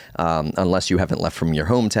considered, unless you haven't left from your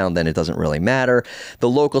hometown, then it doesn't really matter. The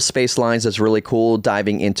local space lines is really cool,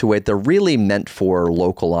 diving into it. They're really meant for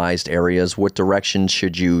localized areas. What direction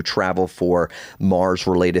should you travel for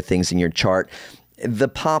Mars-related things in your chart? The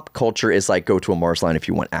pop culture is like, go to a Mars line if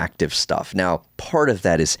you want active stuff. Now, part of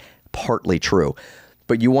that is partly true,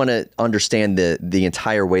 but you want to understand the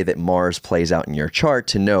entire way that Mars plays out in your chart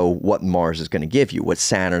to know what Mars is going to give you, what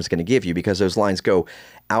Saturn is going to give you, because those lines go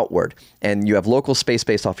outward. And you have local space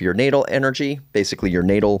based off of your natal energy, basically your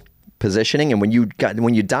natal positioning. And when you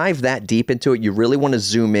dive that deep into it, you really want to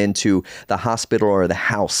zoom into the hospital or the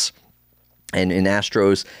house. And in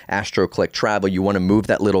AstroClick travel, you want to move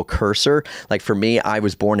that little cursor. Like for me, I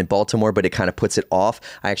was born in Baltimore, but it kind of puts it off.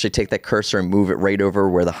 I actually take that cursor and move it right over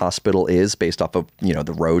where the hospital is based off of,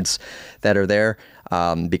 the roads that are there,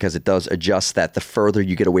 because it does adjust that. The further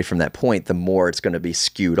you get away from that point, the more it's going to be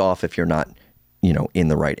skewed off if you're not, in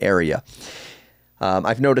the right area.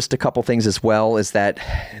 I've noticed a couple things as well, is that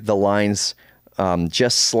the lines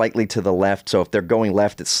just slightly to the left. So if they're going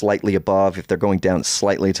left, it's slightly above. If they're going down, it's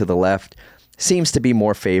slightly to the left. Seems to be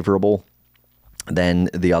more favorable than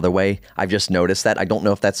the other way. I've just noticed that. I don't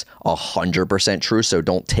know if that's 100% true, so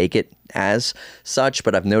don't take it as such,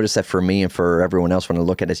 but I've noticed that for me and for everyone else when I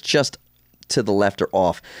look at it, it's just to the left or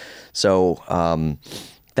off. So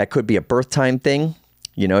that could be a birth time thing.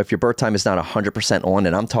 If your birth time is not 100% on,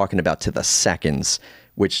 and I'm talking about to the seconds,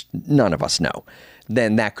 which none of us know,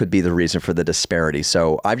 then that could be the reason for the disparity.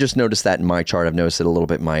 So I've just noticed that in my chart. I've noticed it a little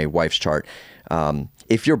bit in my wife's chart.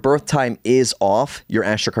 If your birth time is off, your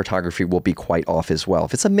astrocartography will be quite off as well.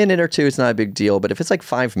 If it's a minute or two, it's not a big deal. But if it's like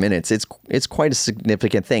 5 minutes, it's quite a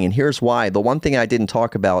significant thing. And here's why. The one thing I didn't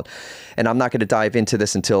talk about, and I'm not going to dive into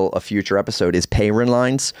this until a future episode, is Peyron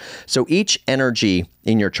lines. So each energy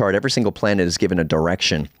in your chart, every single planet is given a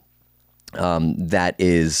direction that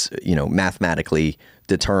is, mathematically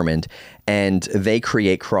determined, and they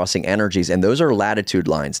create crossing energies, and those are latitude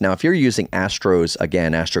lines. Now, if you're using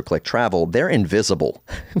AstroClick travel, they're invisible,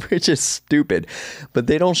 which is stupid, but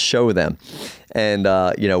they don't show them. And,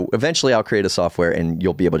 eventually I'll create a software and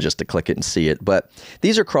you'll be able just to click it and see it. But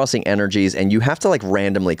these are crossing energies, and you have to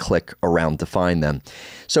randomly click around to find them.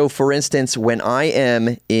 So for instance, when I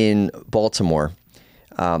am in Baltimore,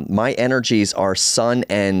 my energies are sun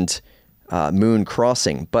and moon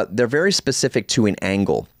crossing, but they're very specific to an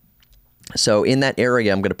angle. So in that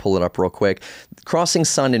area, I'm going to pull it up real quick. Crossing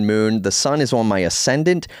sun and moon, the sun is on my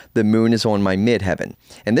ascendant, the moon is on my midheaven.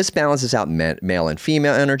 And this balances out male and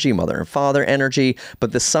female energy, mother and father energy,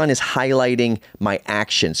 but the sun is highlighting my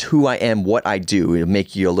actions, who I am, what I do. It'll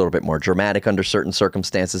make you a little bit more dramatic under certain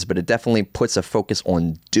circumstances, but it definitely puts a focus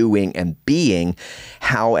on doing and being,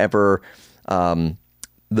 however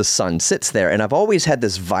the sun sits there. And I've always had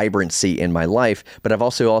this vibrancy in my life, but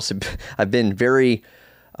I've been very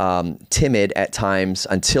timid at times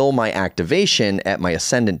until my activation at my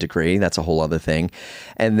ascendant degree. That's a whole other thing.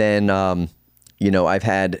 And then, I've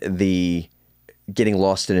had the getting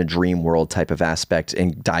lost in a dream world type of aspect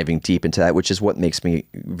and diving deep into that, which is what makes me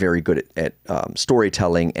very good at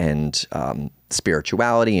storytelling and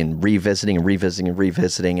spirituality and revisiting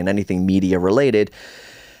and anything media related.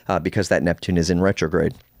 Because that Neptune is in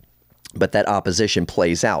retrograde. But that opposition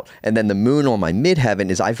plays out. And then the moon on my midheaven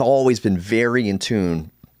is, I've always been very in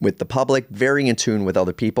tune with the public, very in tune with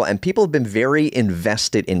other people, and people have been very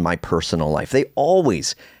invested in my personal life. They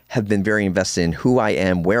always have been very invested in who I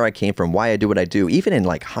am, where I came from, why I do what I do, even in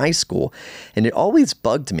high school. And it always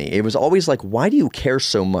bugged me. It was always like, why do you care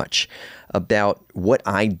so much about what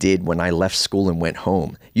I did when I left school and went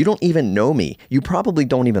home? You don't even know me. You probably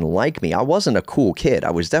don't even like me. I wasn't a cool kid.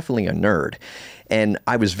 I was definitely a nerd. And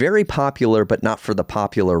I was very popular, but not for the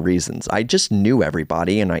popular reasons. I just knew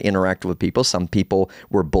everybody and I interacted with people. Some people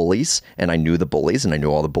were bullies and I knew the bullies and I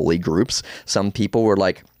knew all the bully groups. Some people were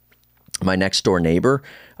like my next door neighbor.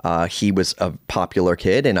 He was a popular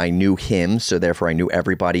kid and I knew him. So therefore I knew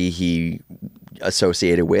everybody he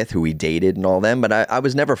associated with, who he dated and all them. But I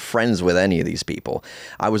was never friends with any of these people.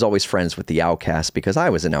 I was always friends with the outcast because I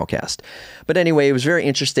was an outcast. But anyway, it was very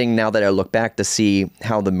interesting now that I look back to see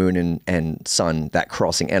how the moon and sun, that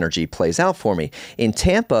crossing energy plays out for me. In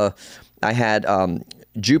Tampa, I had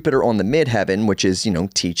Jupiter on the midheaven, which is,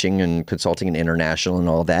 teaching and consulting and international and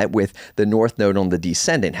all that, with the North Node on the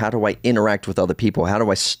descendant. How do I interact with other people? How do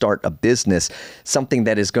I start a business? Something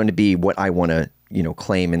that is going to be what I want to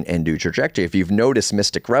claim and do trajectory. If you've noticed,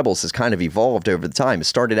 Mystic Rebels has kind of evolved over the time. It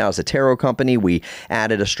started out as a tarot company. We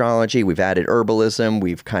added astrology. We've added herbalism.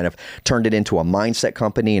 We've kind of turned it into a mindset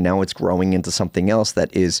company, and now it's growing into something else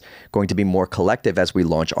that is going to be more collective as we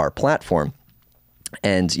launch our platform.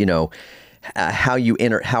 And,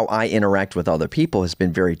 how I interact with other people has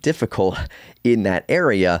been very difficult in that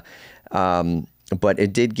area. But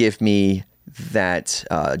it did give me that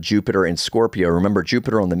Jupiter in Scorpio. Remember,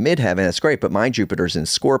 Jupiter on the midheaven, that's great, but my Jupiter's in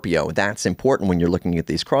Scorpio. That's important when you're looking at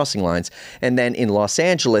these crossing lines. And then in Los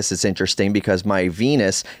Angeles, it's interesting because my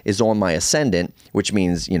Venus is on my ascendant, which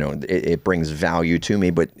means, it brings value to me.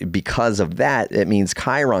 But because of that, it means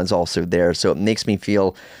Chiron's also there. So it makes me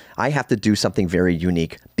feel I have to do something very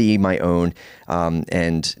unique, be my own,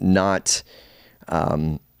 and not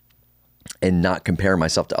compare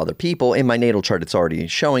myself to other people. In my natal chart, it's already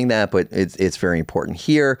showing that, but it's very important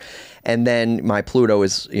here. And then my Pluto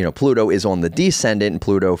is on the descendant, and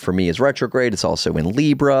Pluto for me is retrograde. It's also in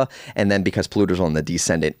Libra. And then because Pluto's on the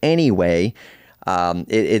descendant anyway,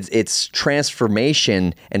 it's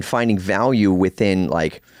transformation and finding value within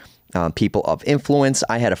people of influence.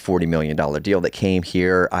 I had a $40 million deal that came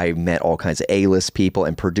here. I met all kinds of A-list people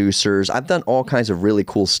and producers. I've done all kinds of really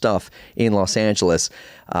cool stuff in Los Angeles.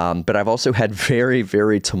 But I've also had very,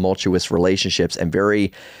 very tumultuous relationships and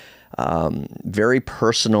very, very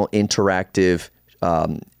personal, interactive,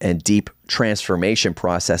 and deep transformation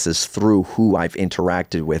processes through who I've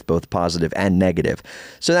interacted with, both positive and negative.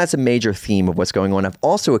 So that's a major theme of what's going on. I've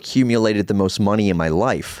also accumulated the most money in my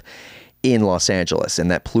life in Los Angeles,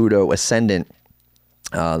 and that Pluto ascendant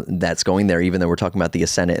that's going there, even though we're talking about the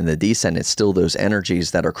ascendant and the descendant, still those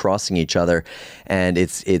energies that are crossing each other, and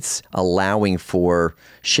it's allowing for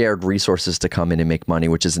shared resources to come in and make money,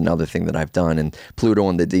 which is another thing that I've done. And Pluto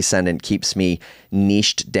and the descendant keeps me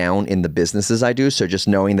niched down in the businesses I do. So just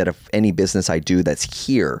knowing that if any business I do that's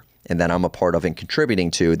here and that I'm a part of and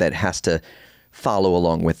contributing to, that has to follow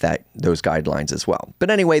along with those guidelines as well. But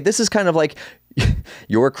anyway, this is kind of like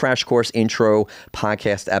your crash course intro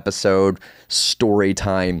podcast episode, story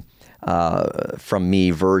time from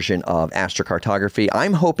me version of astrocartography.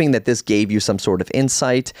 I'm hoping that this gave you some sort of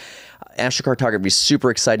insight. Astrocartography is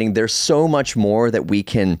super exciting. There's so much more that we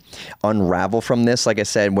can unravel from this. Like I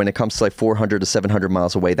said, when it comes to 400 to 700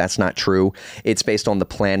 miles away, that's not true. It's based on the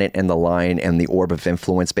planet and the line and the orb of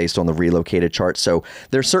influence based on the relocated chart. So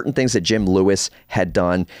there's certain things that Jim Lewis had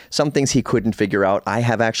done, some things he couldn't figure out. I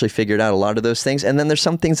have actually figured out a lot of those things. And then there's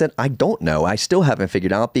some things that I don't know. I still haven't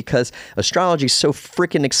figured out because astrology is so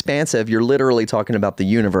freaking expansive. You're literally talking about the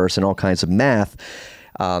universe and all kinds of math,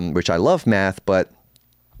 which I love math, but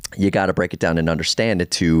you got to break it down and understand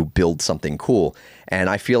it to build something cool. And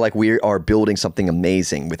I feel like we are building something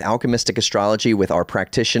amazing with Alchemystic Astrology, with our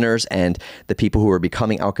practitioners and the people who are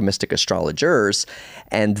becoming Alchemystic Astrologers.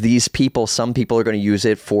 And these people, some people are going to use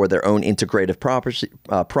it for their own integrative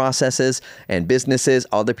processes and businesses.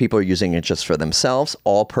 Other people are using it just for themselves,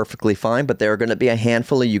 all perfectly fine. But there are going to be a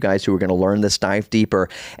handful of you guys who are going to learn this, dive deeper,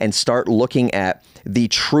 and start looking at the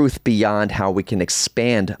truth beyond how we can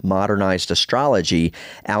expand modernized astrology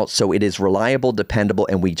out so it is reliable, dependable,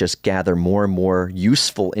 and we just gather more and more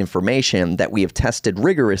useful information that we have tested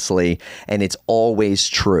rigorously, and it's always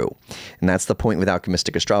true. And that's the point with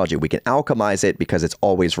Alchemystic Astrology. We can alchemize it because it's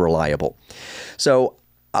always reliable. So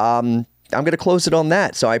I'm going to close it on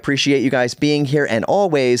that. So I appreciate you guys being here, and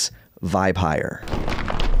always vibe higher.